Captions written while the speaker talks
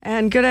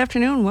And good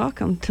afternoon.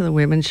 Welcome to the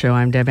Women's Show.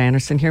 I'm Deb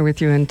Anderson here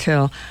with you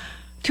until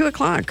 2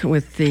 o'clock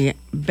with the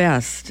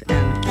best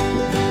and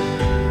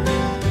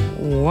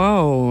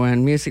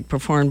music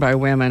performed by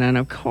women. And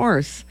of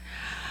course,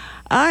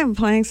 I'm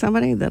playing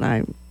somebody that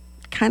I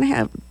kind of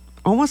have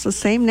almost the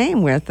same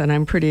name with, and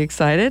I'm pretty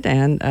excited.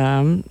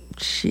 And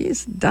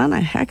she's done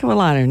a heck of a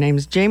lot. Her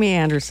name's Jamie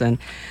Anderson.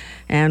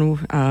 And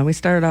we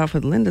started off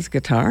with Linda's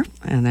guitar,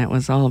 and that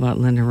was all about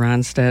Linda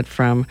Ronstadt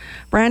from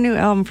brand new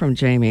album from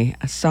Jamie,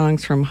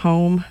 Songs from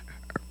Home.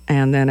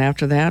 And then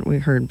after that, we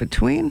heard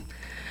Between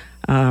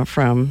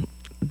from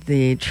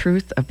the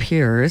Truth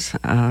Appears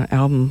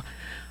album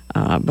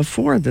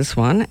before this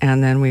one.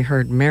 And then we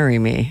heard Marry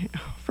Me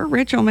for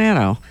Rachel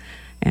Maddow.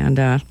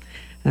 And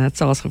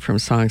that's also from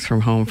Songs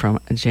from Home from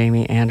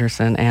Jamie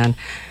Anderson. And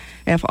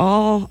if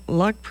all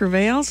luck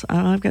prevails,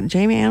 I've got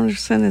Jamie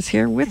Anderson is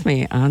here with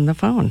me on the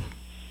phone.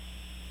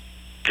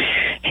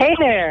 Hey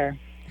there.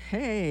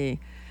 Hey.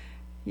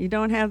 You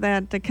don't have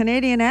the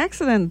Canadian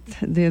accent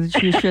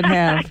that you should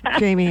have,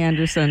 Jamie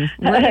Anderson.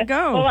 Where'd it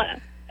go? Well,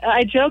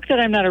 I joke that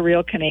I'm not a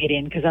real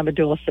Canadian because I'm a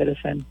dual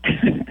citizen.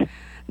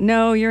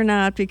 No, you're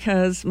not,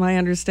 because my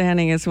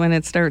understanding is when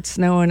it starts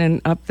snowing and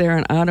up there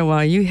in Ottawa,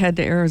 you head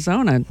to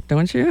Arizona,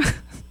 don't you?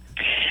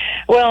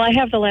 Well, I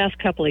have the last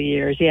couple of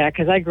years, yeah,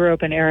 because I grew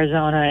up in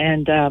Arizona,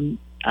 and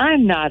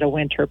I'm not a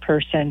winter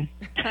person.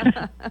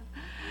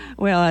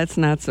 Well, it's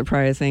not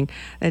surprising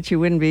that you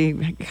wouldn't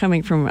be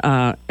coming from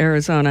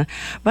Arizona.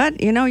 But,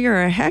 you know,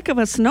 you're a heck of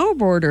a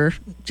snowboarder,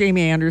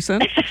 Jamie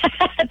Anderson.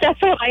 That's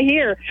what I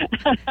hear.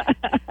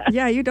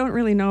 Yeah, you don't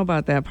really know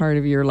about that part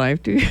of your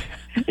life, do you?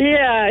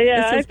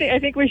 Yeah. I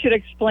think we should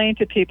explain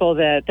to people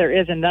that there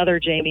is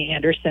another Jamie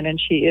Anderson, and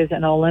she is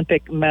an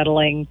Olympic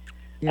medaling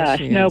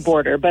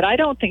snowboarder, but I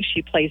don't think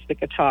she plays the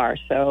guitar,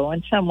 so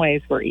in some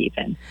ways we're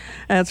even.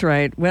 That's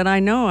right. Well, I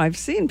know I've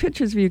seen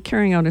pictures of you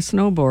carrying out a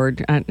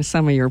snowboard at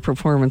some of your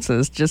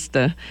performances just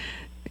to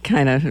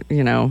kind of,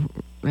 you know,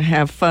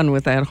 have fun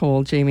with that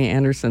whole Jamie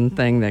Anderson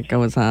thing that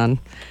goes on.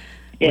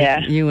 Yeah.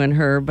 With you and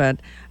her. But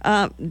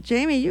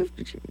Jamie, you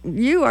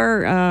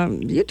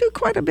do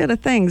quite a bit of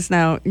things.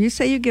 Now, you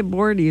say you get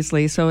bored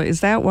easily, so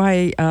is that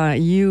why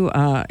you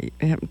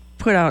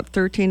put out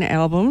 13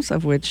 albums,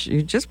 of which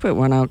you just put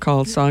one out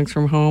called Songs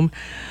from Home?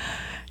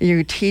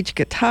 You teach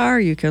guitar,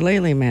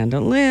 ukulele,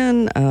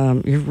 mandolin.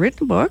 You've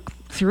written a book,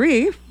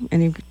 3,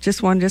 and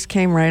one just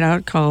came right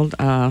out called,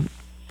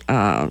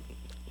 what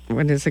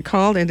is it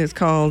called? It is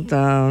called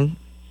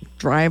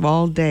Drive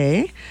All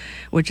Day,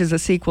 which is a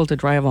sequel to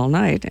Drive All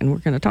Night, and we're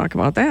going to talk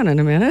about that in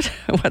a minute,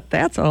 what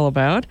that's all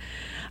about.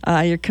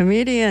 You're a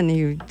comedian,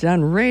 you've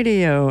done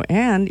radio,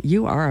 and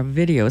you are a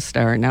video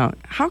star. Now,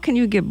 how can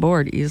you get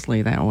bored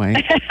easily that way?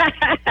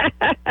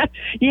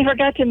 You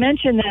forgot to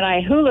mention that I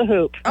hula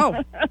hoop.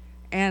 Oh,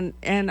 and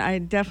I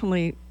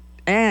definitely,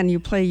 and you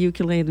play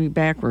ukulele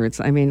backwards,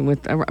 I mean,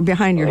 with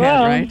behind your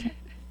head, right?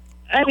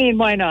 I mean,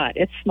 why not?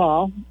 It's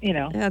small, you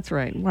know. That's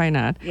right. Why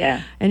not?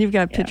 Yeah. And you've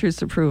got pictures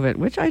to prove it,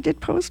 which I did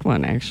post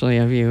one, actually,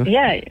 of you.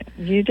 Yeah,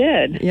 you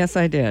did. Yes,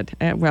 I did.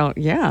 Well,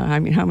 yeah. I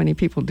mean, how many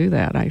people do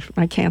that?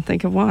 I can't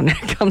think of one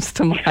that comes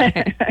to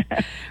mind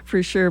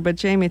for sure. But,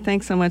 Jamie,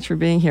 thanks so much for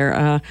being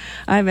here.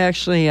 I've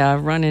actually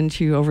run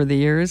into you over the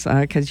years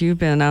because you've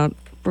been out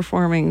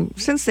performing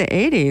since the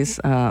 80s,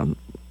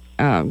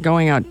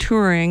 going out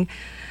touring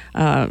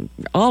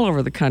all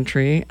over the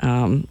country,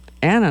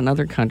 and in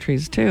other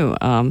countries, too.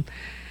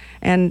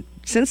 And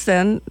since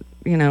then,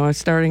 you know,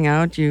 starting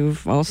out,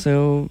 you've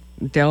also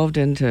delved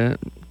into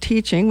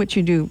teaching, which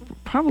you do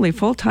probably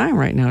full-time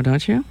right now,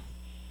 don't you?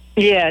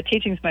 Yeah,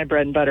 teaching's my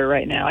bread and butter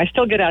right now. I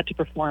still get out to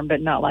perform, but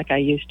not like I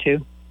used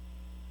to.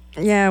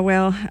 Yeah,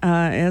 well,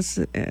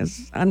 as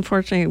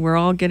unfortunately, we're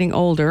all getting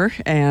older,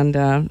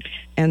 and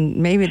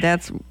maybe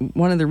that's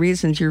one of the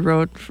reasons you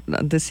wrote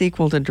the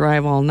sequel to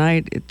Drive All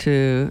Night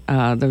to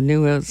the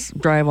newest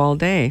Drive All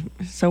Day.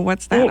 So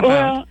what's that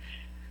about?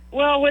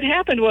 Well, what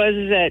happened was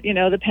that, you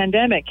know, the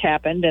pandemic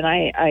happened, and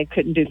I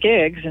couldn't do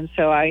gigs, and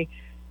so I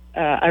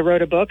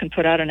wrote a book and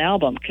put out an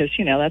album because,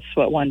 you know, that's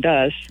what one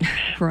does.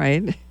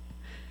 Right.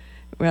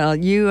 Well,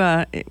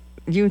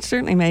 you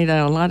certainly made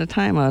a lot of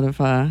time out of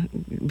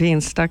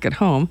being stuck at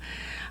home.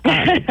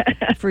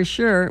 For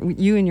sure,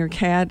 you and your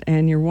cat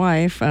and your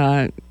wife,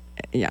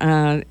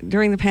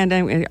 during the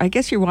pandemic, I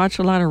guess you watched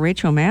a lot of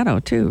Rachel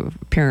Maddow, too,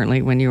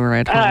 apparently, when you were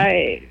at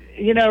home.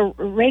 You know,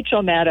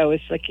 Rachel Maddow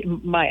is like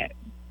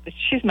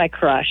she's my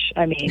crush.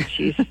 I mean,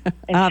 she's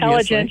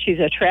intelligent, she's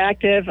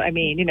attractive. I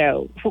mean, you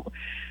know,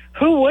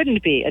 who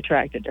wouldn't be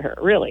attracted to her,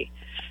 really?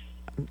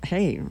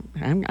 Hey,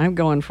 I'm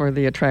going for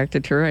the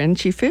attracted to her, and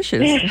she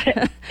fishes,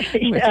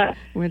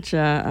 which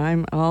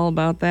I'm all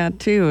about that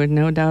too, and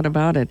no doubt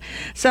about it.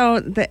 So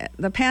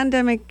the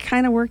pandemic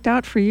kind of worked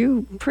out for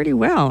you pretty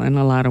well in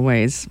a lot of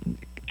ways.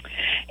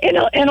 In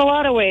a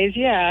lot of ways,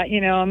 yeah.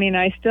 You know, I mean,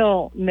 I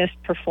still miss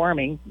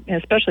performing,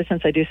 especially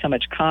since I do so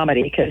much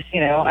comedy, because,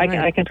 you know, Right.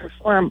 I can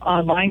perform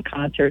online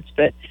concerts,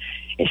 but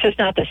it's just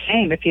not the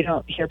same if you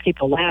don't hear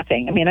people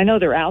laughing. I mean, I know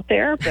they're out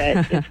there,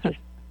 but it's just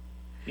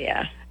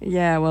Yeah.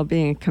 Yeah, well,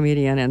 being a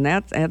comedian, and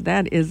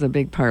that is a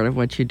big part of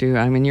what you do.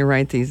 I mean, you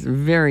write these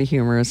very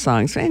humorous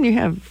songs, and you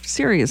have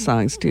serious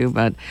songs too,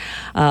 but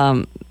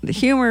the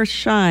humor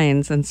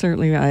shines, and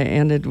certainly I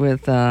ended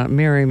with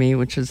Marry Me,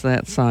 which is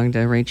that song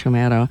to Rachel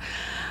Maddow.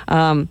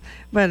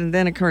 But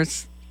then, of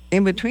course,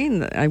 in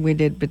between, we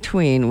did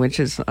Between, which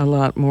is a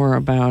lot more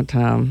about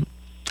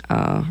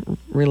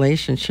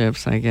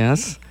relationships, I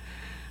guess.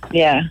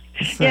 Yeah.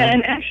 So. Yeah,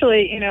 and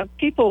actually,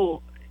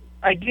 people...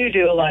 I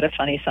do a lot of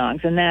funny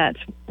songs, and that's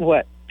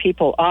what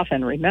people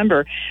often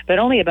remember, but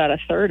only about a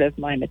third of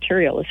my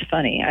material is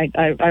funny.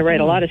 I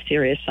write a lot of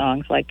serious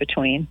songs like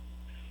Between.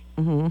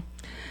 Mm-hmm.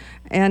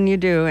 And you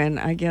do, and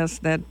I guess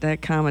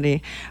that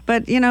comedy.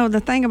 But,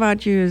 the thing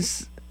about you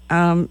is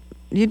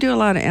you do a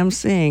lot of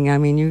emceeing. I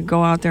mean, you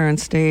go out there on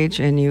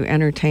stage and you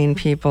entertain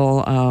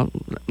people,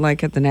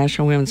 like at the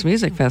National Women's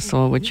Music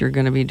Festival, which you're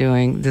going to be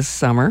doing this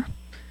summer.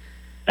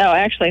 Oh,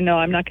 actually, no,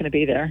 I'm not going to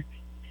be there.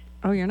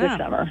 Oh, you're not?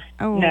 This summer.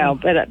 Oh. No,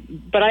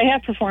 but I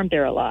have performed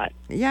there a lot.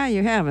 Yeah,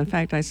 you have. In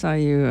fact, I saw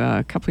you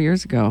a couple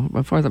years ago,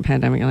 before the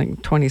pandemic,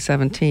 like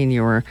 2017,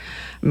 you were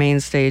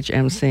main stage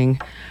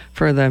emceeing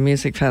for the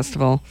music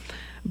festival.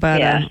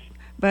 But,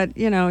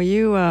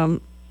 you,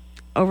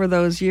 over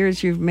those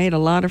years, you've made a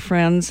lot of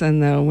friends in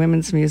the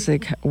women's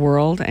music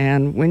world.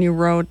 And when you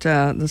wrote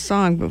the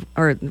song,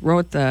 or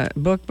wrote the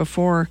book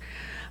before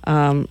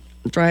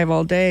Drive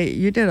All Day,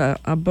 you did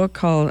a book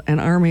called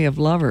An Army of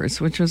Lovers,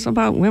 which was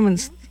about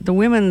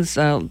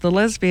the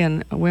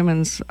lesbian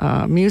women's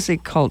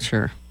music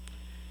culture.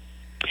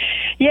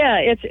 Yeah,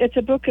 it's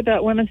a book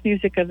about women's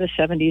music of the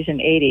 70s and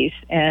 80s,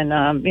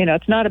 and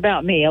it's not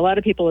about me. A lot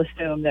of people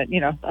assume that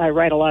I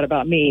write a lot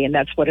about me, and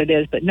that's what it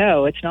is. But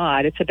no, it's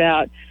not. It's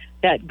about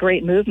that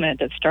great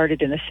movement that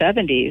started in the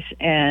 70s,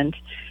 and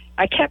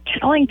I kept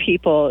telling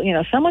people,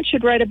 someone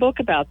should write a book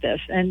about this.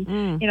 And,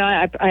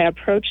 I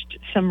approached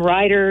some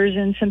writers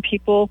and some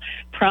people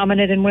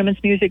prominent in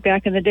women's music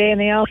back in the day, and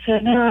they all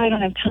said, no, I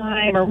don't have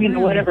time, or,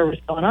 whatever was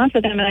going on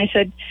for them. And I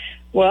said,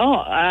 well,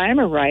 I'm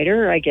a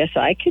writer. I guess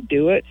I could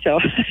do it. So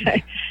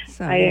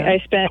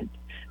I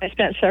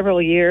spent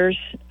several years,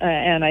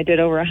 and I did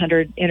over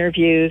 100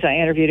 interviews. I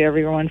interviewed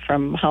everyone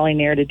from Holly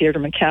Near to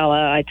Deirdre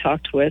McCalla. I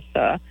talked with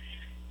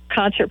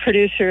concert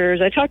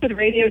producers. I talked with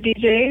radio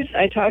DJs.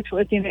 I talked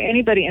with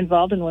anybody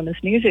involved in women's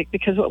music,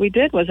 because what we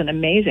did was an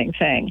amazing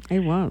thing.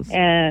 It was.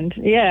 And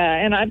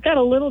and I've got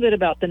a little bit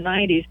about the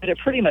 90s, but it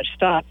pretty much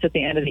stopped at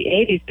the end of the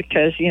 80s,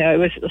 because it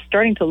was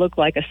starting to look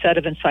like a set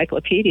of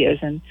encyclopedias,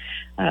 and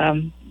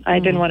I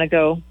didn't want to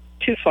go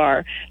too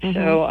far. Mm-hmm.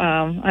 So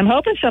I'm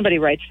hoping somebody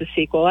writes the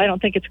sequel. I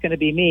don't think it's going to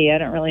be me. I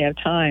don't really have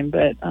time,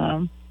 but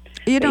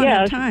you don't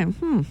have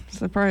time.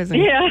 Surprising.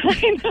 Yeah,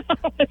 I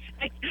know.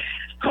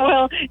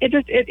 Well,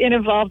 it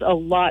involved a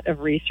lot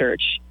of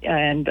research,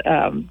 and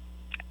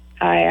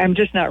I'm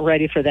just not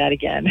ready for that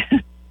again.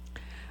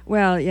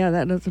 Well, yeah,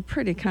 that is a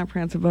pretty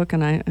comprehensive book,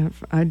 and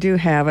I do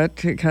have it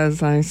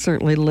because I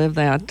certainly lived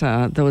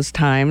those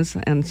times,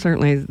 and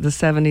certainly the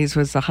 70s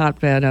was the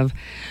hotbed of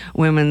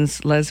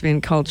women's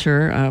lesbian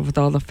culture with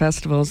all the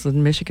festivals, the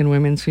Michigan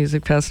Women's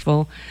Music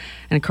Festival,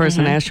 and of course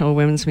the National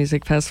Women's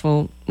Music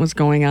Festival was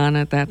going on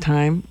at that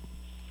time.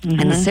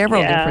 And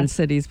several different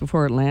cities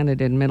before it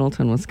landed in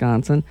Middleton,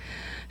 Wisconsin,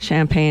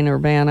 Champaign,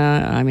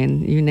 Urbana. I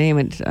mean, you name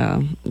it.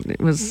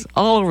 It was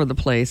all over the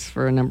place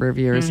for a number of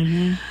years.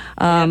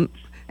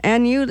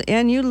 And you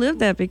lived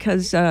that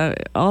because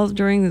all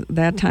during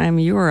that time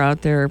you were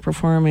out there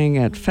performing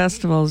at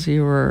festivals.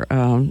 You were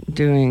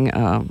doing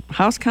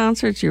house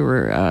concerts. You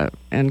were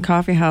in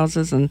coffee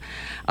houses and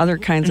other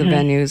kinds of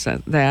venues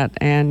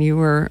and you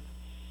were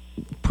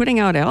putting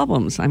out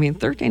albums. I mean,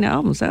 13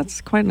 albums. That's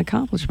quite an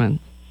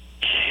accomplishment.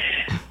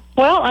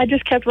 Well, I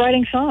just kept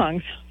writing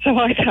songs. So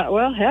I thought,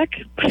 well, heck,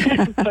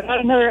 put out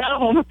another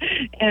album.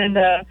 And,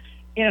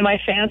 my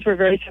fans were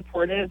very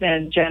supportive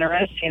and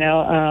generous.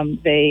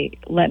 They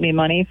lent me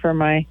money for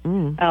my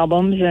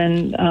albums.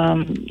 And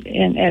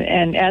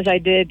as I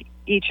did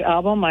each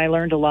album, I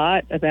learned a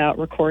lot about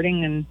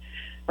recording and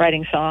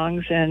writing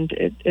songs. And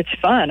it's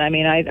fun. I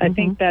mean, I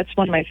think that's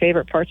one of my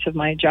favorite parts of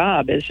my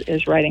job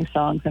is writing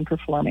songs and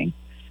performing.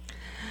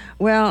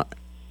 Well,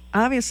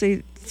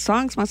 obviously,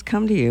 songs must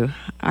come to you.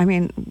 I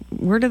mean,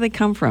 where do they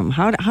come from?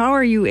 How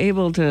are you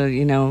able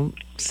to,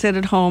 sit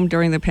at home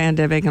during the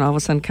pandemic and all of a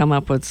sudden come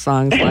up with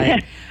songs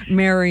like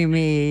Marry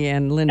Me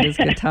and Linda's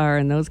Guitar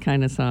and those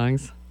kind of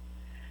songs?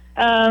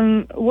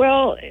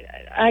 Well,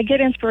 I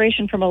get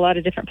inspiration from a lot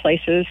of different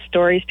places.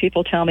 Stories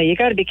people tell me. You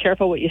got to be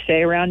careful what you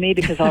say around me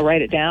because I'll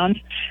write it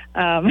down.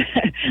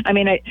 I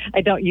mean,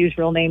 I don't use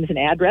real names and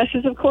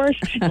addresses, of course,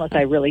 unless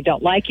I really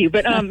don't like you.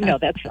 But no,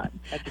 that's fun.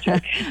 That's a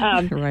joke.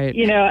 Right.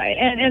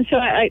 And so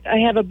I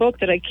have a book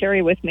that I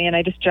carry with me, and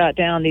I just jot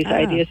down these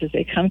ideas as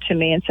they come to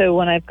me. And so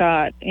when I've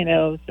got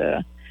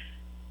the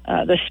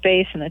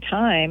space and the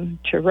time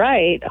to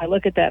write, I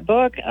look at that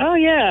book. Oh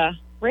yeah.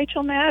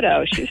 Rachel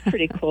Maddow, she's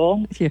pretty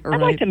cool.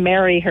 I'd like to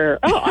marry her.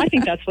 Oh, I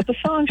think that's what the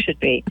song should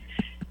be.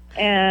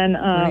 And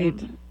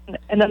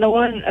and then the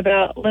one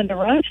about Linda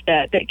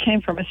Ronstadt that came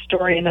from a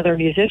story another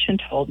musician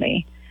told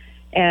me.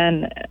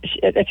 And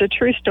it's a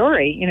true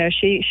story. You know,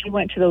 she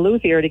went to the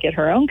luthier to get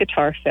her own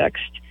guitar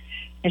fixed,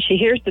 and she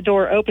hears the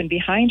door open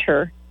behind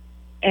her,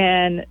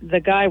 and the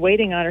guy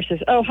waiting on her says,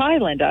 "Oh, hi,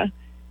 Linda."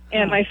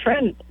 And my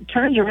friend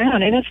turns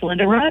around, and it's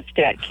Linda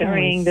Ronstadt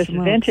carrying this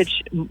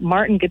vintage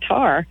Martin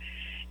guitar.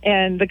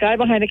 And the guy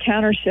behind the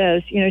counter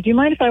says, "You know, do you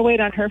mind if I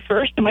wait on her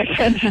first?" And my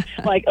friend's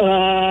like,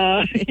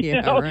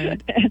 you know. Right.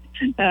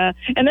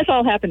 And this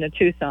all happened in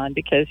Tucson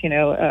because, you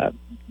know,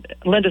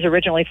 Linda's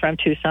originally from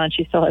Tucson.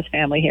 She still has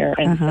family here,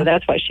 and so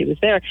that's why she was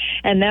there.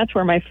 And that's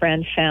where my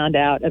friend found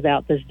out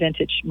about this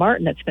vintage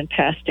Martin that's been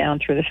passed down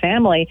through the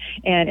family.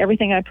 And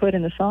everything I put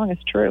in the song is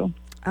true.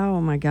 Oh,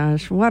 my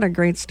gosh. What a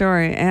great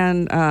story.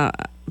 And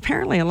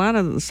apparently a lot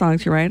of the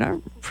songs you write are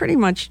pretty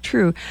much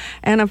true.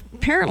 And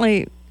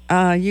apparently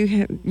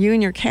you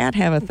and your cat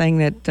have a thing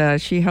that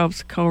she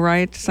helps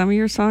co-write some of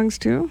your songs,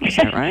 too. Is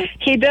that right?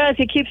 He does.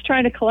 He keeps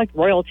trying to collect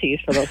royalties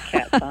for those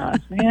cat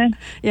songs, man.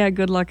 Yeah,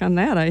 good luck on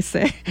that, I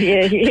say.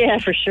 Yeah,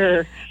 for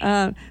sure.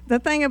 The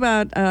thing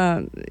about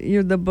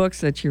the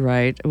books that you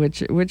write,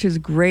 which is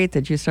great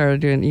that you started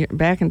doing.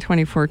 Back in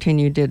 2014,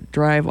 you did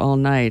Drive All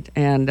Night.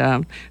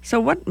 And so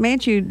what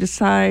made you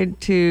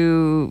decide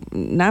to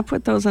not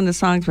put those into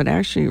songs, but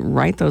actually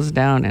write those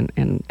down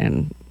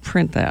and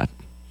print that?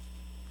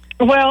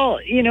 Well,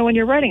 you know, when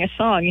you're writing a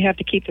song, you have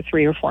to keep to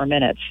 3 or 4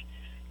 minutes,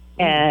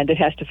 and it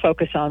has to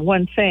focus on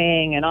one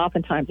thing, and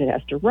oftentimes it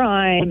has to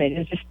rhyme.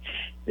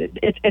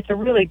 It's a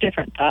really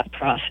different thought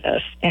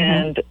process.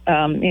 And,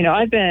 you know,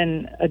 I've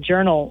been a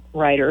journal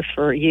writer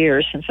for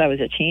years, since I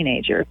was a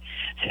teenager.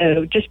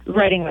 So just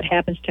writing what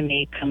happens to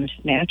me comes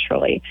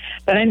naturally.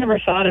 But I never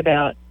thought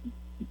about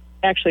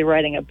actually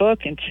writing a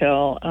book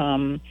until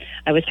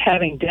I was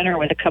having dinner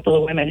with a couple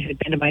of women who'd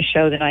been to my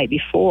show the night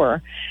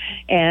before,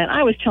 and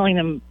I was telling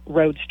them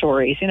road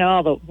stories, you know,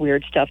 all the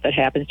weird stuff that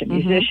happens to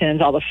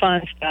musicians, all the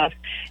fun stuff,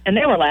 and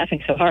they were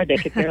laughing so hard they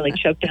could barely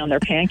choke down their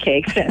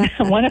pancakes. And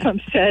one of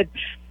them said,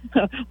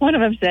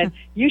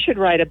 "You should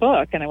write a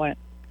book." And I went,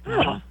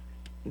 "Oh."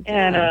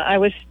 And I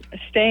was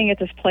staying at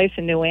this place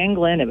in New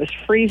England. It was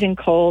freezing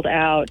cold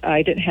out.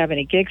 I didn't have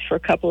any gigs for a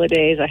couple of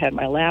days. I had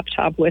my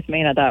laptop with me,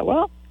 and I thought,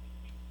 well,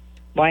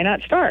 why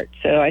not start?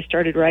 So I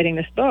started writing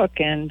this book,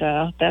 and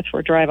that's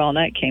where Drive All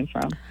Night came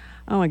from.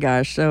 Oh, my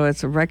gosh. So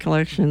it's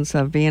recollections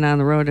of being on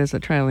the road as a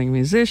traveling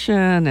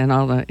musician and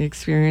all the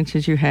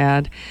experiences you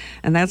had,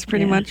 and that's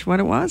pretty much what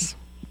it was?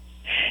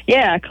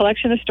 Yeah, a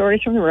collection of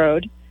stories from the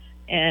road.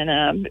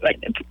 And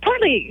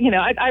partly, you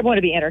know, I want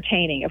to be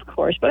entertaining, of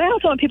course, but I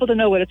also want people to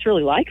know what it's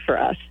really like for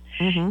us.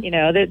 You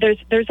know,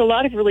 there's a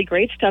lot of really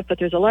great stuff, but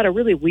there's a lot of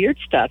really weird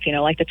stuff. You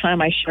know, like the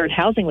time I shared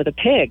housing with a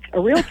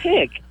real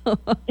pig. You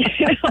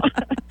know,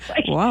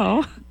 like,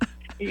 wow.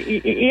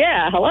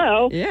 Yeah,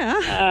 hello.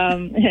 Yeah.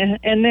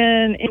 And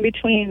then in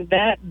between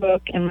that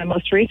book and my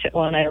most recent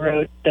one, I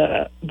wrote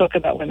the book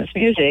about women's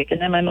music,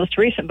 and then my most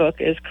recent book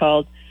is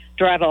called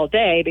Drive All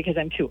Day because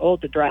I'm too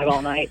old to drive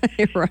all night.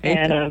 Right.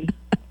 And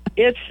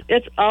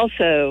it's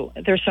also,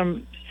 there's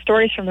some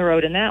stories from the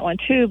road in that one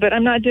too, but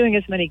I'm not doing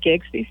as many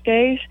gigs these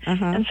days.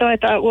 And so I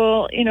thought,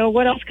 well, you know,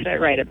 what else could I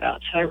write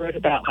about? So I wrote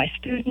about my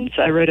students.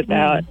 I wrote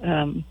about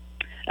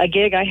a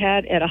gig I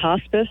had at a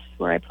hospice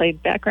where I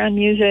played background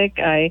music.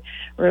 I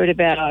wrote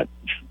about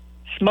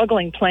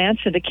smuggling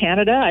plants into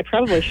Canada. I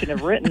probably shouldn't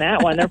have written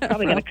that one. They're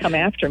probably going to come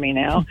after me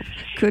now.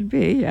 Could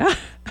be, yeah.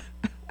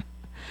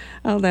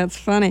 Oh, that's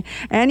funny.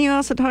 And you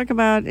also talk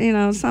about, you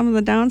know, some of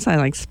the downside,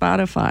 like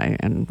Spotify,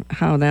 and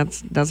how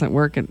that doesn't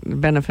work at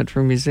benefit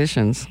for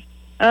musicians.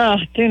 Oh,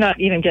 do not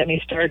even get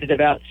me started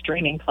about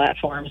streaming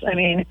platforms. I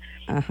mean,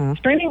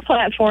 streaming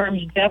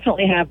platforms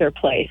definitely have their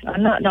place.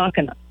 I'm not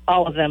knocking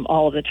all of them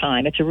all of the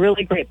time. It's a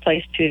really great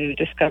place to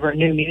discover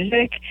new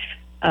music.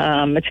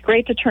 It's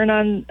great to turn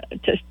on,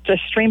 to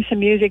stream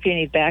some music if you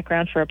need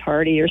background for a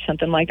party or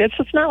something like that.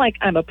 So it's not like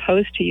I'm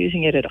opposed to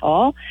using it at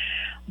all.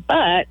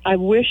 But I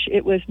wish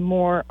it was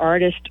more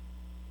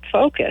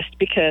artist-focused,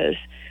 because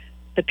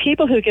the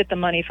people who get the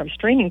money from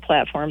streaming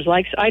platforms,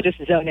 like I just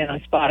zone in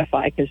on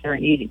Spotify because they're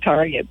an easy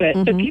target,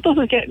 but the people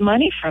who get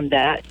money from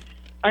that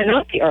are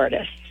not the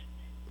artists.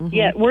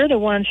 Yet we're the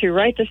ones who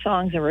write the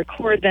songs and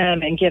record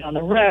them and get on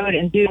the road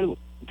and do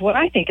what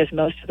I think is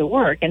most of the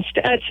work.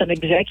 Instead, some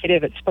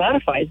executive at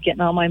Spotify is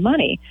getting all my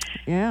money.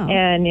 Yeah.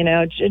 And, you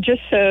know,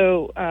 just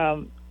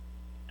so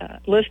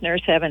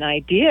listeners have an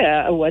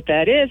idea of what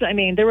that is. I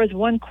mean, there was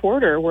one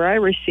quarter where I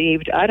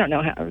received, I don't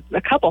know, a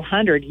couple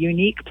hundred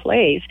unique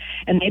plays,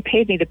 and they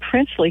paid me the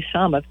princely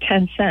sum of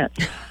 10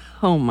 cents.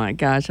 Oh, my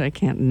gosh, I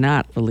can't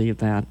not believe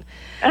that.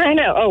 I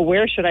know. Oh,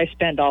 where should I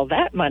spend all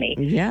that money?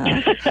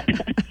 Yeah,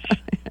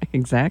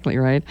 exactly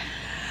right.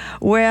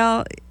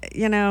 Well,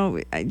 you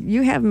know,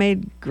 you have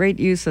made great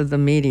use of the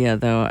media,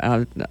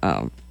 though,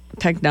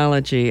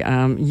 technology.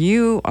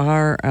 You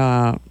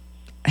are...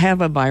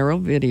 have a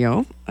viral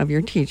video of your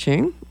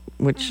teaching,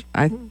 which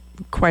I'm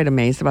quite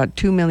amazed, about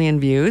 2 million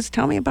views.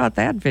 Tell me about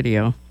that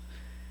video.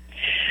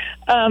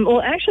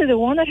 Well, actually, the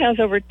one that has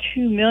over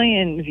 2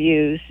 million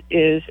views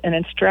is an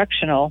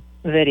instructional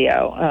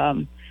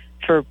video.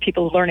 for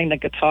people learning the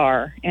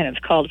guitar, and it's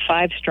called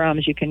 5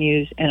 Strums You Can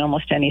Use in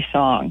Almost Any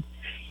Song.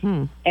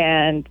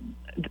 And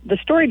the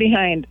story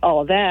behind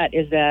all of that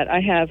is that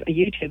I have a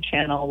YouTube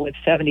channel with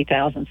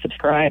 70,000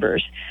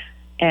 subscribers,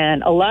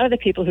 and a lot of the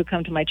people who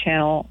come to my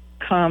channel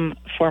come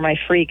for my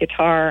free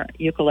guitar,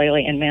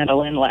 ukulele, and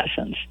mandolin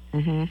lessons.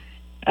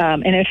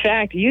 And in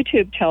fact,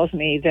 YouTube tells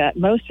me that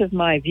most of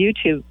my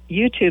YouTube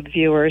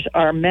viewers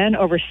are men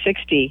over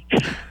 60.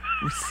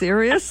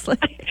 Seriously?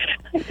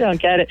 I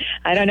don't get it.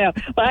 I don't know.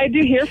 But I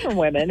do hear from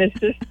women. It's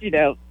just,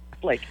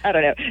 like, I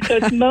don't know. So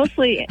it's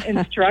mostly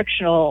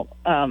instructional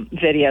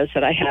videos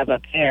that I have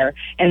up there.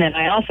 And then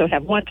I also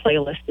have one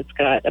playlist that's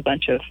got a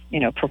bunch of,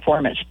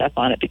 performance stuff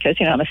on it because,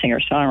 I'm a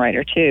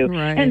singer-songwriter too.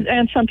 Right.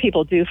 And some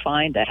people do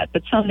find that,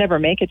 but some never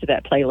make it to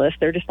that playlist.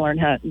 They're just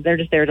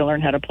there to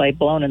learn how to play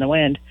Blown in the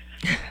Wind.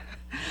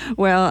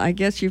 Well, I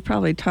guess you've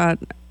probably taught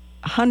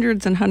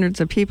hundreds and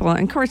hundreds of people.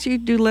 And of course, you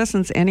do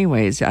lessons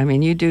anyways. I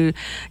mean, you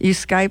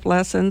Skype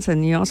lessons,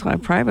 and you also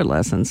have private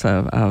lessons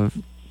of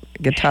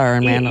guitar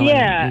and mandolin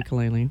and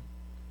ukulele.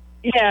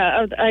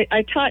 Yeah,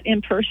 I taught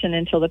in person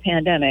until the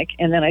pandemic,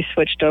 and then I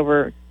switched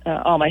over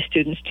all my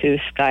students to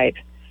Skype.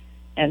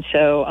 And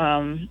so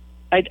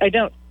I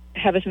don't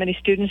have as many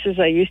students as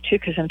I used to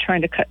because I'm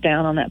trying to cut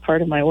down on that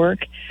part of my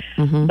work.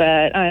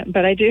 But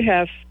I do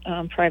have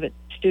private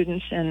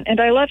students, and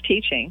I love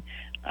teaching.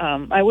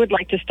 I would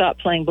like to stop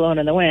playing Blown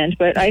in the Wind,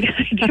 but I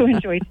do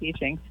enjoy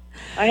teaching.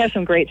 I have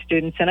some great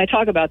students, and I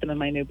talk about them in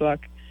my new book.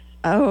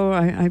 Oh,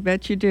 I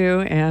bet you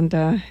do, and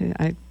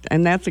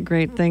that's a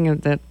great thing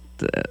that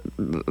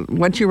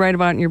what you write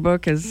about in your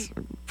book is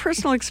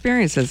personal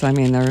experiences. I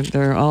mean,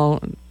 they're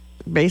all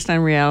based on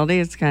reality.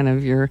 It's kind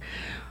of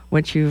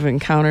what you've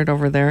encountered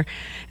over there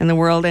in the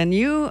world, and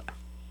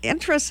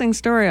interesting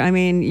story. I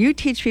mean, you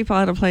teach people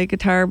how to play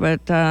guitar,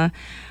 but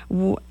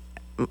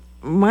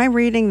my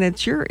reading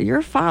that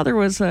your father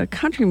was a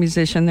country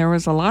musician. There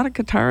was a lot of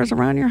guitars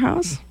around your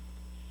house.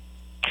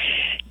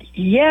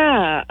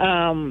 Yeah,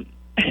 and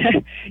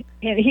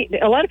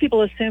a lot of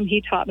people assume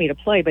he taught me to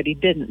play, but he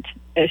didn't.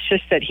 It's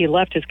just that he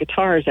left his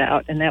guitars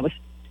out, and that was,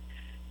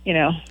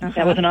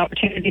 that was an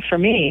opportunity for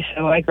me.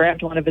 So I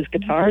grabbed one of his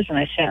guitars and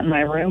I sat in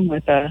my room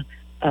with a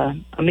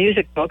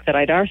music book that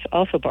I'd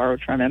also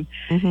borrowed from him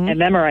and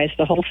memorized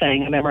the whole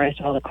thing. I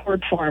memorized all the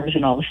chord forms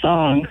and all the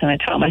songs, and I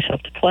taught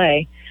myself to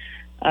play.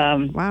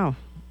 Wow.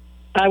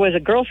 I was a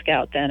Girl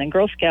Scout then, and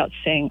Girl Scouts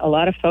sing a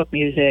lot of folk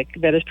music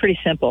that is pretty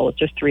simple. It's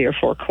just 3 or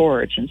 4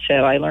 chords, and so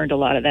I learned a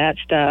lot of that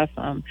stuff.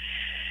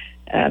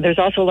 There's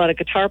also a lot of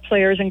guitar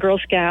players in Girl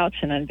Scouts,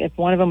 and if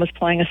one of them was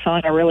playing a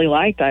song I really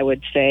liked, I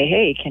would say,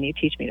 "Hey, can you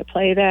teach me to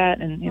play that?"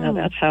 And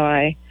that's how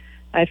I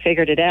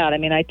figured it out. I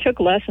mean, I took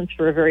lessons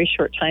for a very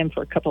short time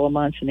for a couple of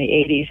months in the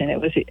 80s, and it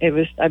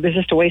was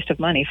just a waste of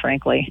money,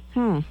 frankly.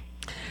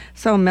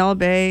 So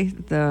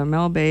the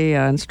Mel Bay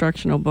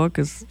instructional book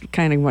is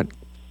kind of what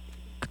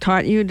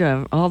taught you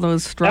to all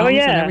those strums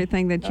and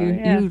everything that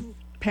you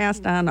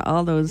passed on to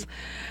all those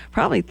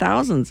probably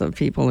thousands of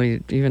people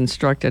you've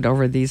instructed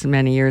over these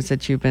many years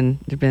that you've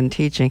been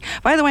teaching.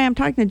 By the way, I'm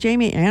talking to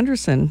Jamie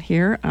Anderson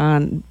here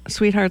on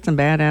Sweethearts and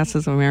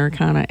Badasses of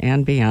Americana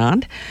and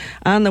Beyond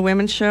on the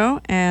Women's Show.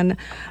 And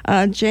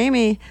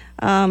Jamie,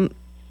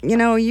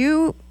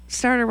 you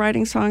started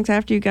writing songs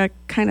after you got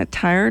kind of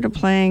tired of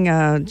playing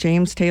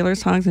James Taylor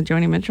songs and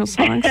Joni Mitchell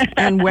songs,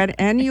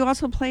 and you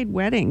also played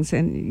weddings,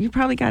 and you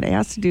probably got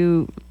asked to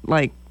do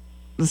like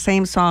the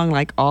same song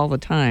like all the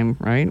time,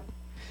 right?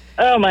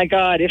 Oh my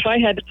God! If I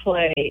had to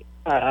play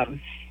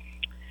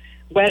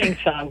 "Wedding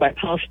Song" by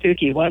Paul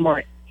Stuckey one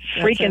more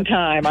freaking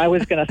time, I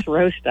was going to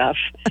throw stuff.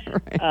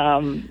 Right.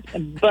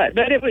 But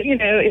it was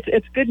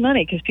it's good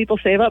money because people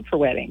save up for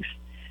weddings.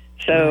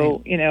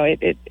 So, right.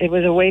 It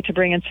was a way to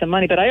bring in some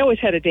money. But I always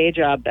had a day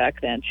job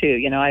back then,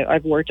 too.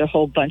 I've worked a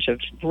whole bunch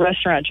of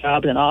restaurant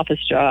jobs and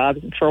office jobs.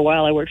 And for a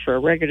while, I worked for a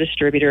record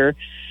distributor.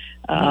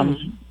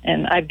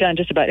 And I've done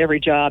just about every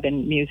job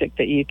in music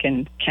that you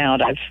can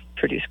count. I've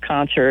produced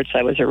concerts.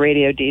 I was a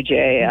radio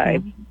DJ.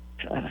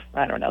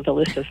 I don't know. The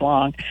list is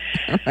long.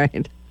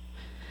 Right.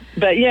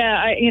 But,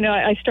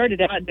 I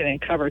started out doing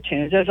cover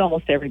tunes, as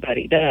almost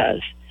everybody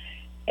does.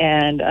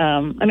 And,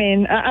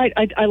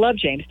 I love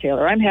James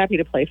Taylor. I'm happy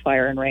to play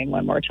Fire and Rain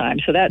one more time.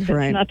 So that's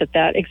not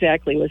that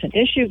exactly was an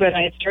issue, but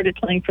I had started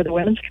playing for the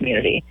women's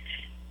community.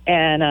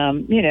 And,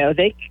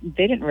 they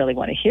didn't really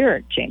want to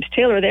hear James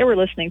Taylor. They were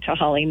listening to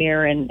Holly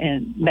Near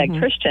and Meg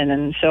Christian.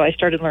 And so I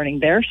started learning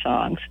their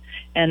songs.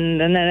 And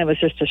then it was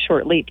just a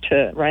short leap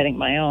to writing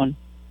my own.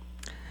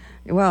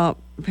 Well,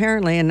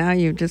 apparently, and now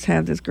you just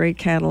have this great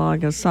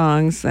catalog of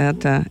songs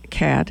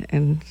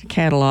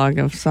catalog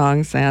of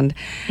songs, and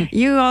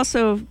you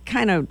also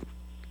kind of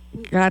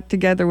got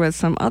together with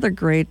some other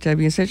great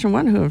musicians,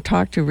 one who I've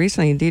talked to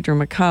recently,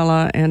 Deidre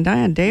McCullough and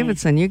Diane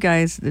Davidson. You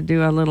guys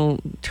do a little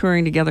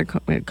touring together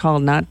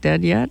called Not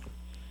Dead Yet?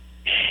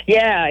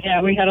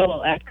 Yeah, we had a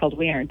little act called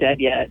We Aren't Dead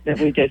Yet that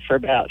we did for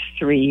about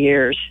 3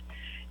 years,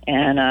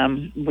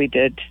 and we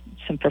did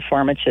some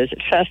performances at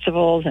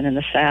festivals, and in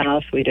the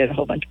South, we did a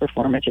whole bunch of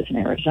performances in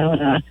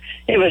Arizona.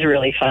 It was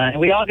really fun.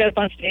 We all got up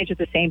on stage at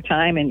the same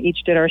time, and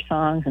each did our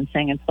songs and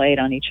sang and played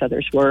on each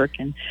other's work.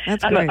 And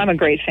I'm a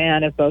great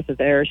fan of both of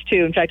theirs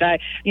too. In fact,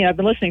 I've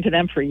been listening to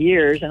them for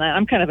years, and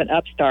I'm kind of an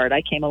upstart.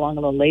 I came along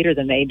a little later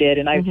than they did,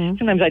 and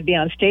sometimes I'd be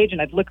on stage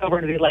and I'd look over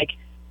and be like,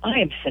 I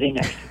am sitting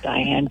next to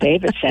Diane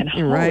Davidson.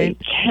 Holy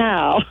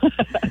cow.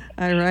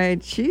 All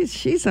right.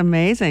 She's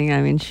amazing.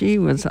 I mean, she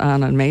was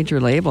on a major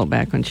label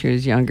back when she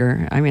was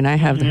younger. I mean, I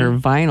have her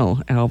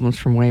vinyl albums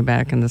from way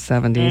back in the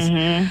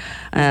 70s.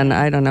 And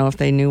I don't know if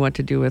they knew what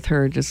to do with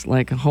her, just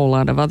like a whole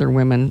lot of other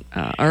women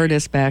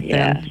artists back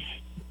then.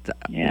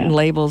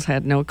 Labels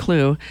had no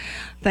clue.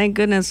 Thank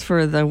goodness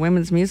for the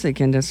women's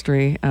music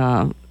industry.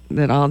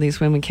 That all these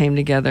women came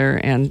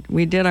together, and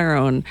we did our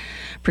own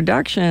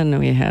production.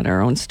 We had our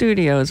own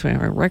studios. We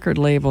had our record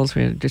labels.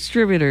 We had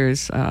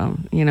distributors.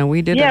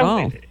 We did it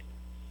all.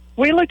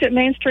 We looked at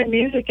mainstream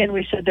music and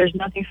we said, "There's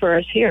nothing for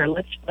us here.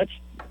 Let's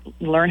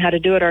learn how to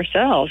do it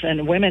ourselves."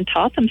 And women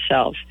taught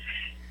themselves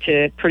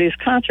to produce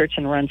concerts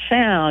and run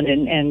sound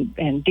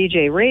and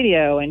DJ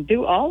radio and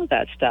do all of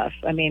that stuff.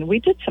 I mean, we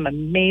did some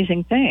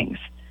amazing things.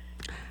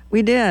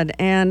 We did,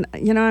 and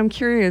I'm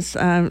curious.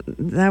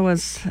 That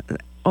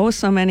was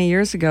so many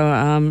years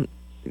ago.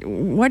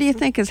 What do you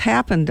think has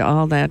happened to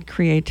all that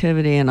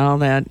creativity and all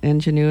that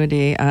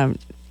ingenuity?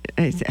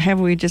 Have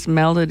we just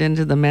melded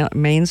into the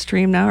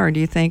mainstream now, or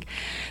do you think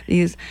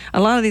a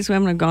lot of these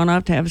women have gone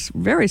off to have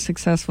very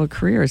successful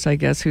careers, I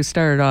guess, who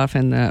started off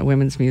in the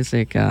women's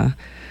music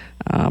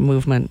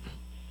movement?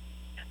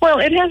 Well,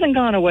 it hasn't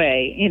gone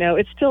away.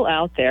 It's still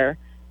out there.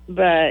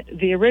 But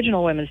the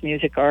original women's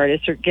music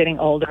artists are getting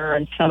older,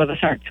 and some of us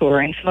aren't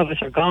touring. Some of us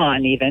are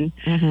gone, even.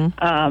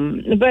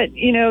 But,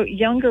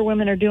 younger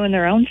women are doing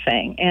their own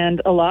thing,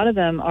 and a lot of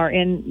them are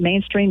in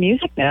mainstream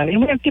music now. I mean,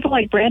 we have people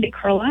like Brandy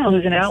Carlisle,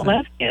 who's an out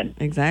lesbian.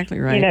 Exactly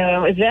right.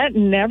 That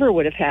never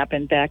would have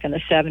happened back in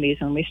the 70s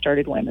when we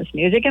started women's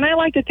music. And I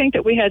like to think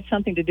that we had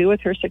something to do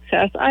with her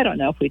success. I don't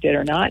know if we did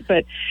or not,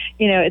 but,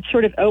 it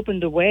sort of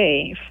opened the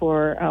way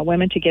for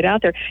women to get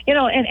out there.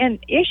 And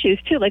issues,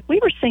 too. Like, we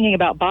were singing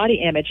about body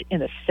image in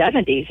the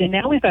 70s, and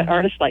now we've got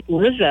artists like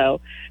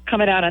Lizzo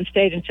coming out on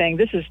stage and saying,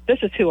 this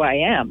is who I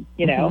am,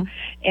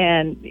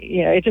 and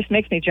it just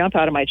makes me jump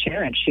out of my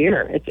chair and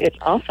cheer. It's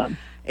awesome.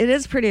 It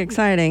is pretty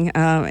exciting,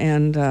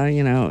 and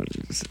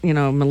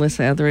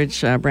Melissa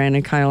Etheridge,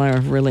 Brandon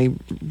Carlisle really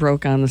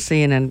broke on the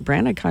scene, and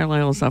Brandon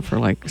Carlisle's up for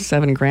like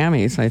 7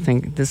 Grammys, I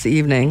think, this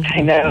evening.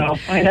 I know.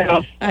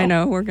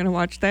 We're going to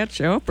watch that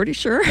show, pretty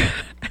sure.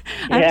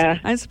 Yeah.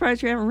 I'm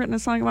surprised you haven't written a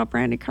song about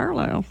Brandon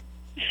Carlisle.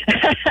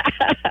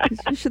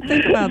 You should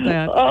think about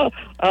that.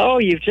 Oh,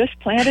 you've just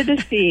planted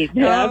a seed.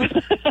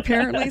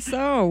 Apparently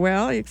so.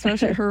 Well,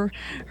 especially her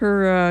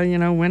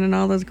winning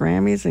all those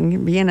Grammys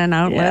and being an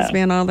out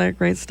lesbian, all that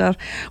great stuff.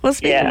 Well,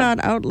 speaking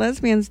about out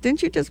lesbians,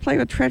 didn't you just play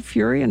with Tret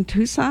Fury in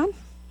Tucson?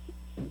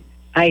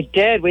 I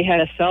did. We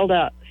had a sold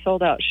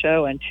out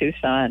show in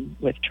Tucson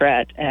with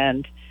Tret,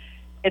 and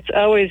it's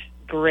always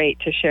great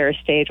to share a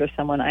stage with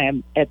someone I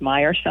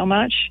admire so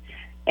much.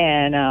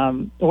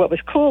 And what was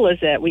cool is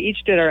that we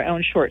each did our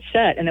own short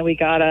set, and then we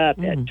got up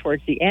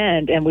towards the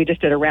end, and we just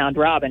did a round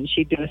robin.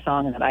 She'd do a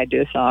song, and then I'd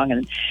do a song,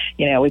 and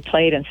we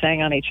played and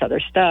sang on each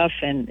other's stuff,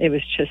 and it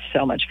was just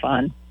so much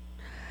fun.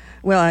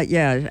 Well,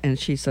 and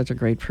she's such a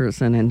great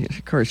person, and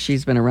of course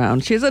she's been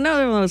around. She's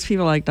another one of those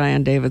people like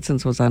Diane Davidson,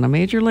 was on a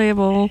major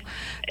label.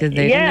 They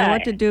didn't know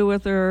what to do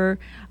with her.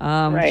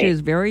 Right. She was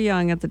very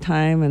young at the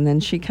time, and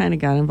then she kind of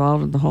got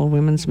involved with the whole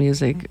women's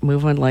music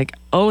movement, like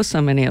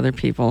so many other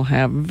people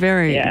have.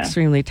 Very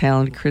extremely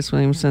talented. Chris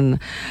Williamson.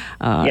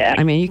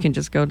 I mean, you can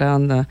just go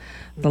down the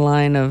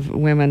line of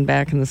women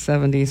back in the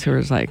 70s who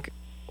was like,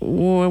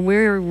 well, we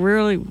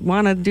really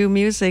want to do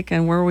music,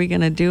 and where are we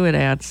going to do it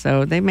at?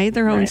 So they made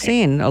their own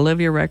scene.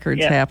 Olivia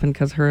Records happened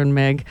because her and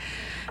Meg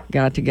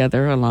got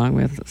together along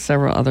with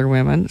several other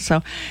women.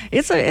 So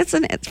it's a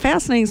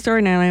fascinating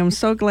story now, and I am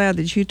so glad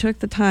that you took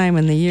the time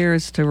in the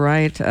years to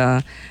write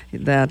the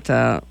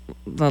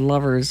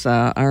Lovers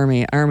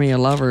Army of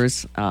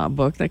Lovers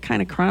book that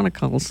kind of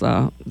chronicles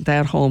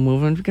that whole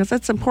movement, because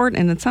that's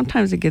important, and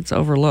sometimes it gets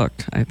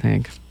overlooked, I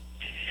think.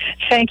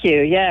 Thank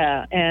you.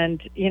 Yeah.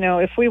 And,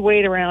 if we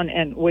wait around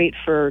and wait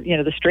for,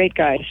 the straight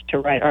guys to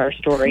write our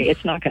story,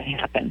 it's not going to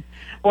happen.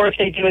 Or if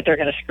they do it, they're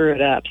going to screw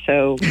it up.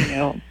 So,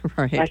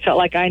 right. I felt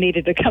like I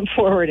needed to come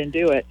forward and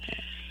do it.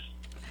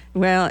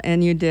 Well,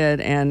 and you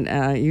did.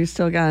 And you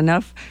still got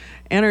enough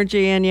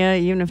energy in you,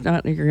 even if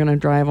not you're going to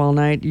drive all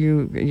night.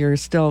 You're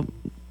still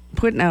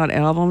putting out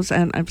albums.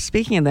 And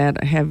speaking of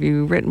that, have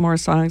you written more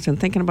songs and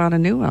thinking about a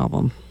new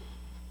album?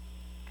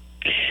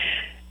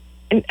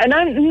 And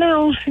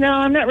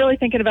I'm not really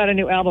thinking about a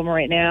new album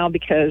right now,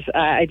 because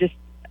I just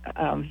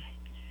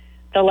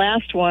the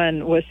last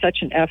one was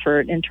such an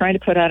effort, and trying to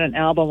put out an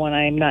album when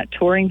I'm not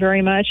touring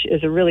very much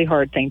is a really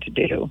hard thing to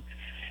do.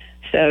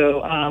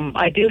 So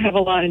I do have a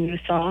lot of new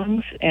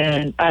songs,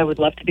 and I would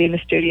love to be in the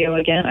studio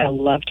again. I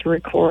love to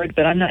record,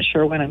 but I'm not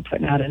sure when I'm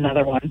putting out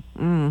another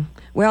one.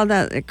 Well,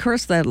 of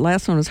course, that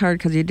last one was hard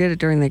because you did it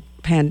during the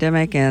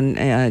pandemic,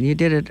 and you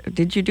did it.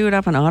 Did you do it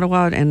up in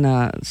Ottawa in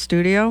the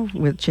studio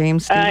with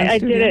James Stevens? I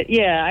did it,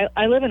 yeah.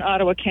 I live in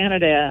Ottawa,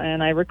 Canada,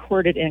 and I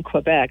recorded in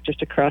Quebec,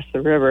 just across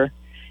the river.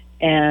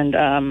 And,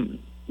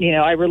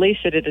 I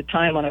released it at a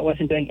time when I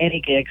wasn't doing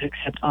any gigs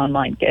except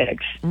online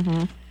gigs.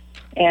 Mm-hmm.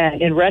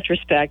 And in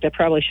retrospect, I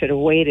probably should have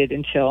waited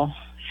until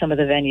some of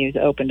the venues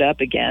opened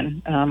up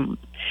again. And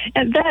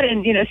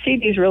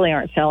CDs really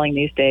aren't selling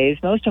these days.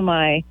 Most of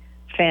my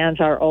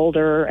fans are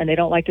older, and they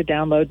don't like to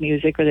download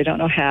music, or they don't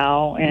know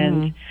how.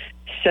 And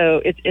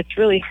so it's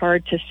really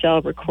hard to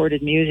sell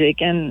recorded music,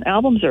 and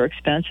albums are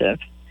expensive.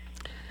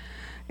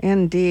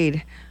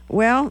 Indeed.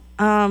 Well,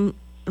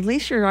 at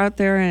least you're out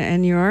there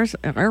and you are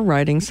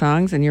writing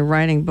songs and you're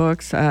writing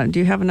books. Do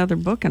you have another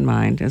book in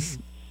mind?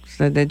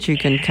 So that you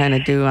can kind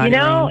of do on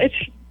your own? It's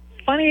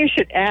funny you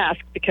should ask,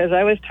 because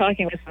I was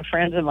talking with some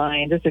friends of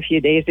mine just a few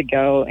days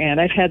ago, and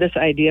I've had this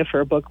idea for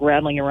a book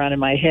rattling around in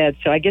my head.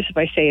 So I guess if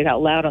I say it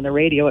out loud on the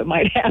radio, it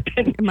might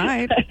happen. It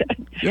might.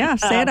 Yeah,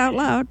 say it out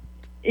loud.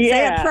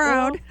 Yeah, say it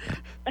proud.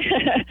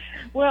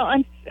 Well,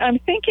 I'm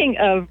thinking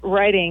of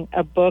writing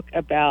a book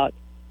about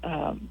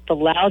the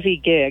lousy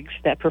gigs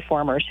that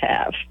performers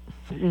have.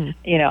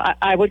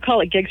 I would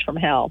call it gigs from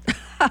hell,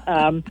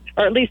 or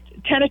at least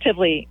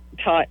tentatively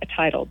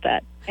titled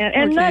that,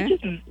 and not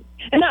just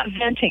not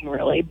venting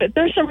really, but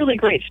there's some really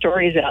great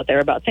stories out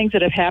there about things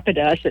that have happened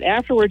to us that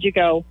afterwards you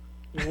go,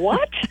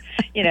 what?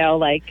 And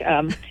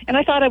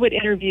I thought I would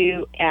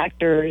interview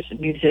actors,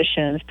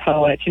 musicians,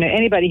 poets,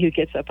 anybody who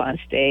gets up on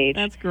stage.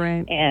 That's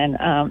great. And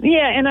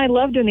and I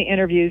love doing the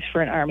interviews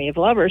for An Army of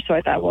Lovers, so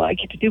I thought, well, I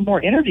get to do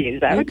more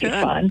interviews. That would be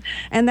fun.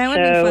 And that would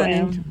be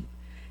fun.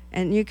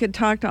 And you could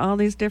talk to all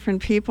these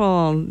different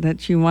people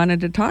that you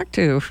wanted to talk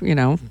to,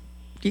 and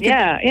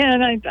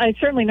I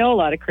certainly know a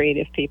lot of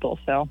creative people,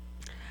 so.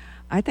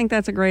 I think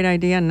that's a great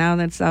idea, and now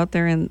that's out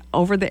there and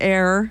over the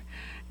air,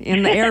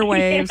 in the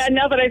airwaves. Yeah,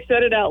 now that I've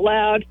said it out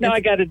loud, now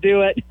I got to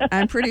do it.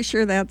 I'm pretty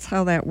sure that's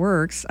how that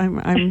works.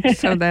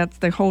 So that's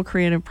the whole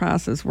creative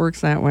process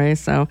works that way,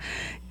 so.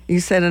 You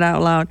said it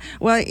out loud.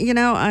 Well,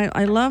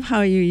 I love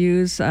how you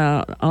use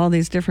all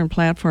these different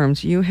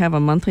platforms. You have a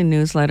monthly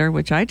newsletter,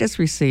 which I just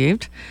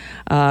received,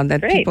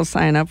 that people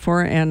sign up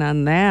for. And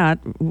on that,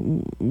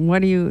 what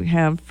do you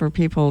have for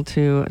people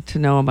to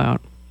know about?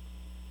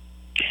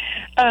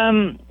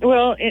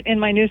 Well, in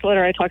my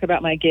newsletter, I talk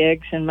about my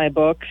gigs and my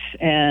books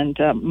and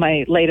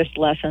my latest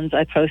lessons.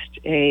 I post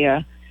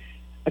a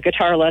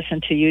guitar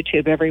lesson to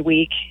YouTube every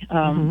week.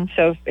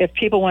 So if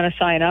people want to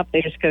sign up,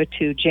 they just go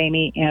to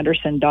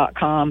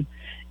jamieanderson.com,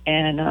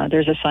 and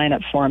there's a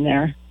sign-up form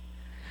there.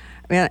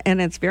 Yeah,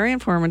 and it's very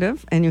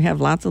informative, and you have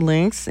lots of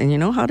links, and you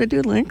know how to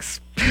do links.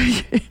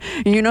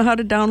 You know how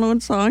to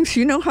download songs.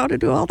 You know how to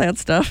do all that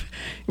stuff.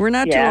 We're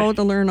not too old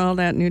to learn all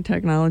that new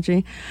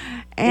technology.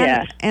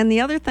 And the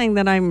other thing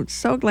that I'm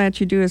so glad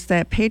you do is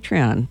that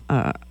Patreon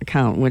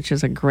account, which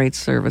is a great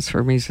service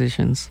for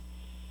musicians.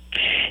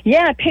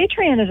 Yeah,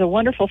 Patreon is a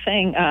wonderful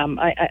thing.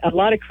 A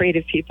lot of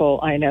creative people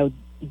I know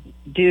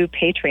do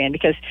Patreon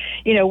because,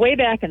 way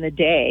back in the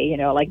day,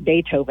 like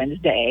Beethoven's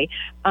day,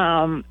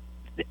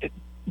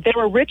 there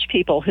were rich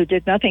people who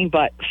did nothing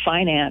but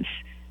finance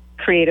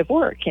creative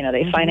work.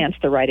 They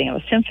financed the writing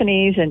of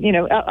symphonies and,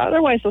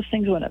 otherwise those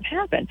things wouldn't have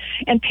happened.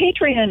 And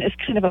Patreon is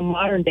kind of a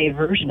modern day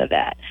version of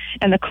that.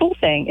 And the cool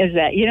thing is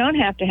that you don't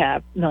have to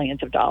have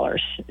millions of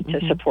dollars to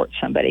support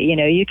somebody.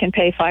 You can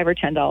pay $5 or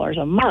 $10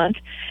 a month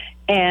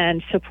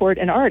and support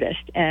an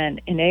artist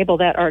and enable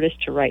that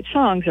artist to write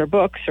songs or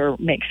books or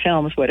make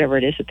films, whatever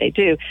it is that they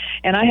do.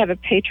 And I have a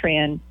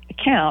Patreon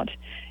account,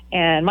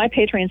 and my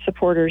Patreon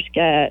supporters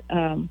get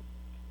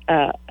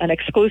an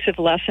exclusive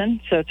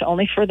lesson, so it's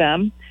only for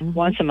them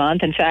once a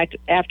month. In fact,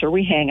 after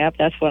we hang up,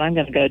 that's what I'm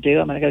going to go do.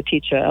 I'm going to go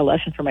teach a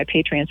lesson for my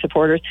Patreon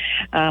supporters.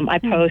 I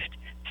post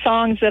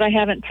songs that I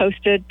haven't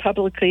posted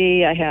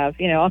publicly. I have,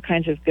 all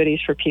kinds of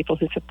goodies for people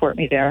who support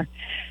me there.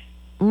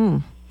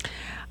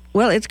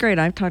 Well, it's great.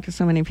 I've talked to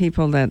so many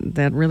people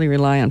that really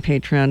rely on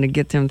Patreon to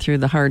get them through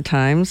the hard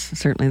times.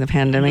 Certainly the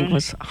pandemic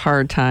was a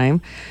hard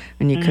time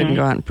when you couldn't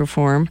go out and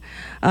perform.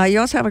 You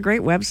also have a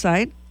great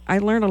website. I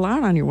learned a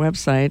lot on your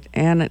website,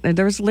 and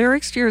there's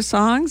lyrics to your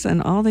songs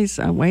and all these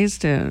ways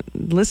to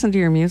listen to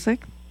your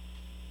music.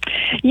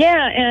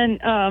 Yeah,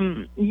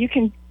 and you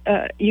can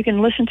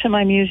listen to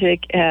my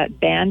music at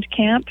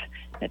Bandcamp.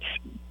 It's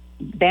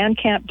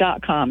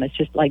bandcamp.com. It's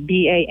just like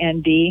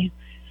BAND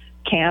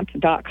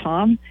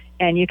camp.com.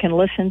 And you can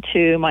listen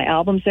to my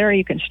albums there.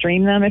 You can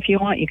stream them if you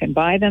want. You can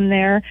buy them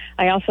there.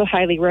 I also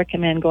highly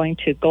recommend going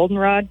to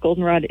Goldenrod.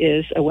 Goldenrod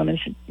is a women's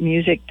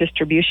music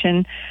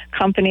distribution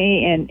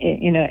company, and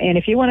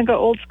if you want to go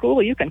old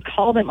school, you can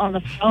call them on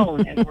the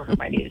phone and order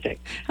my music.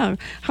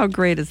 How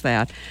great is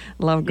that?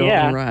 Love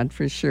Goldenrod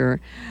for sure.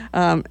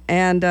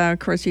 And of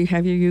course, you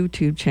have your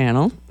YouTube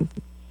channel,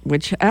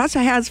 which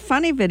also has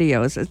funny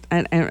videos.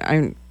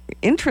 And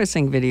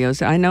interesting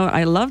videos.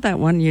 I love that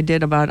one you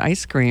did about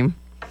ice cream.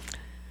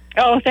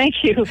 Oh, thank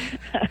you.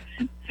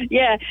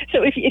 Yeah.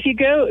 So if you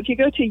go to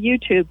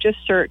YouTube, just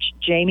search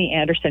Jamie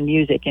Anderson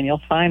Music, and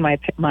you'll find my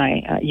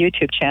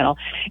YouTube channel.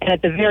 And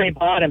at the very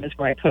bottom is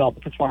where I put all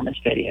the performance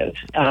videos.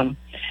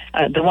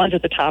 The ones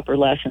at the top are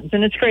lessons,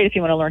 and it's great if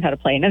you want to learn how to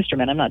play an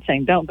instrument. I'm not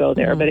saying don't go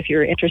there, but if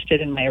you're interested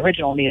in my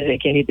original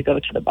music, you need to go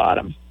to the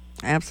bottom.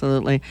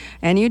 Absolutely.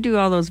 And you do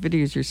all those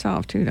videos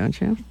yourself too,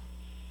 don't you?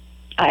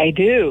 I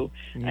do.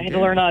 I had to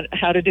learn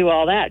how to do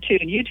all that, too.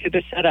 And YouTube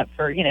is set up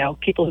for,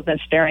 people who've been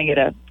staring at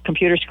a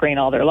computer screen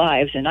all their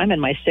lives, and I'm in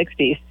my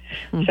 60s.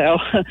 So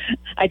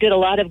I did a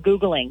lot of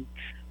Googling.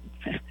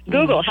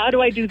 Google, how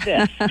do I do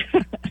this?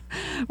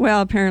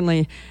 Well,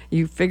 apparently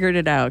you figured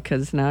it out,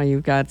 because now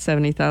you've got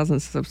 70,000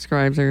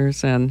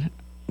 subscribers, and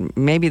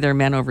maybe they're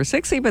men over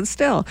 60, but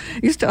still,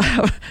 you still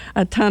have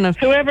a ton of...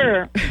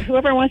 Whoever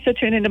wants to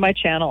tune into my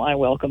channel, I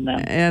welcome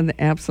them. And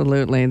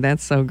absolutely.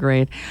 That's so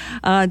great.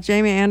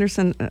 Jamie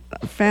Anderson,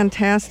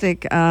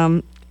 fantastic.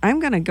 I'm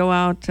going to go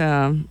out...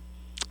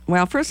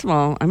 well, first of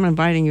all, I'm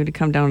inviting you to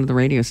come down to the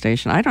radio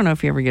station. I don't know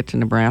if you ever get to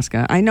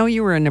Nebraska. I know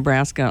you were in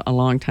Nebraska a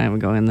long time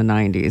ago in the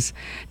 90s.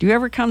 Do you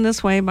ever come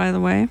this way, by the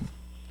way?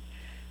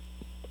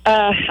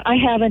 I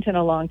haven't in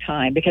a long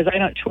time, because I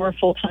don't tour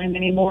full-time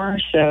anymore.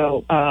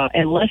 So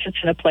unless it's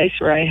in a place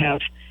where I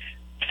have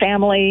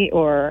family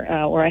or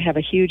where I have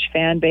a huge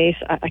fan base,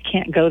 I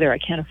can't go there. I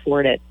can't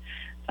afford it.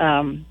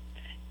 And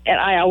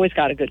I always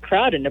got a good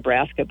crowd in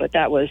Nebraska, but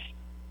that was,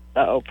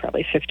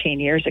 probably 15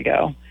 years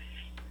ago.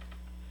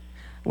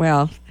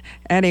 Well,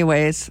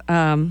 anyways,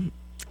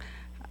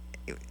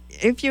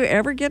 if you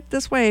ever get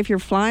this way, if you're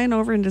flying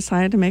over and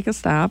decide to make a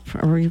stop,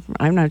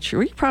 I'm not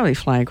sure, you probably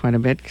fly quite a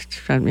bit,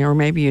 or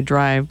maybe you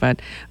drive,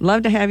 but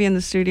love to have you in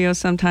the studio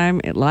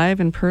sometime, live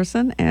in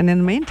person. And in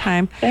the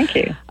meantime, thank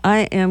you.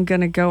 I am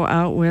going to go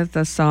out with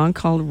a song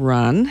called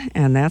Run,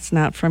 and that's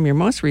not from your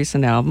most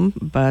recent album,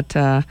 but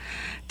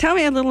tell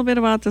me a little bit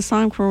about the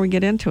song before we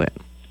get into it.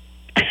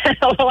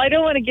 Well, I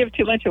don't want to give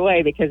too much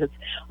away because it's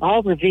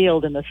all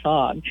revealed in the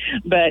song,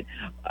 but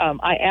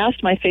I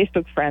asked my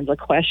Facebook friends a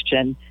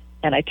question,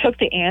 and I took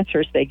the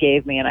answers they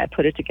gave me, and I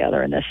put it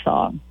together in this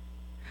song.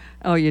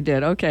 Oh, you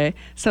did? Okay.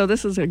 So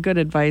this is a good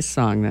advice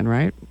song then,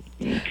 right?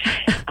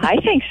 I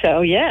think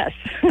so, yes.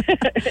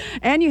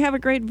 And you have a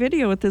great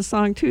video with this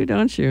song too,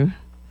 don't you?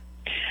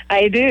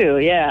 I do,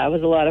 yeah. It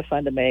was a lot of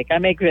fun to make. I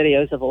make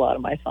videos of a lot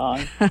of my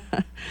songs.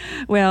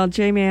 Well,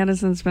 Jamie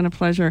Anderson's been a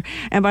pleasure.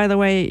 And by the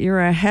way,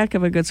 you're a heck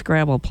of a good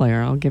Scrabble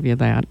player. I'll give you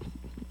that.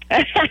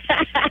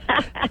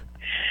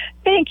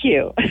 Thank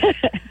you.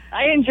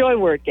 I enjoy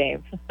word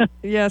games.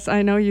 Yes,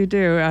 I know you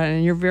do.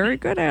 And you're very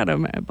good at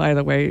them, by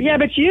the way. Yeah,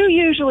 but you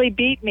usually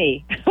beat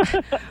me.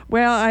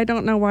 Well, I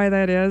don't know why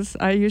that is.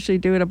 I usually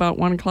do it about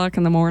 1 o'clock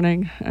in the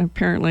morning.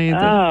 Apparently,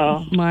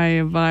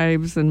 my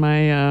vibes and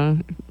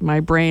my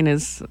brain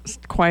is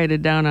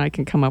quieted down, and I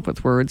can come up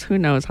with words. Who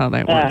knows how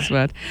that works?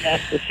 But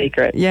that's the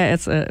secret. Yeah,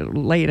 it's a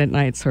late at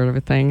night sort of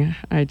a thing.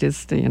 I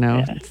just,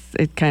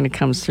 it kind of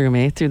comes through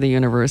me, through the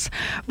universe.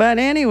 But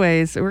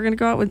anyways, we're going to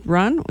go out with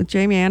Run with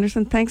Jamie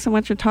Anderson. Thanks so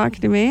much for talking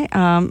to me.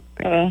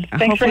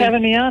 Thanks for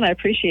having me on. I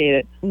appreciate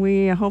it.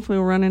 We hopefully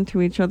will run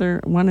into each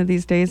other one of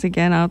these days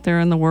again out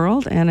there in the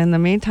world. And in the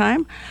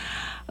meantime,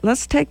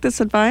 let's take this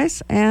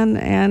advice.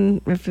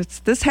 And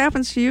if this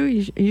happens to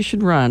you, you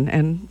should run.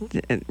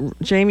 And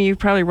Jamie, you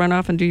probably run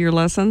off and do your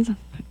lessons.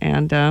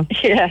 And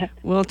yeah,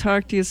 we'll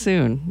talk to you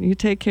soon. You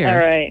take care.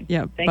 All right.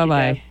 Yeah. Thank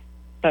bye-bye.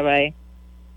 Bye-bye.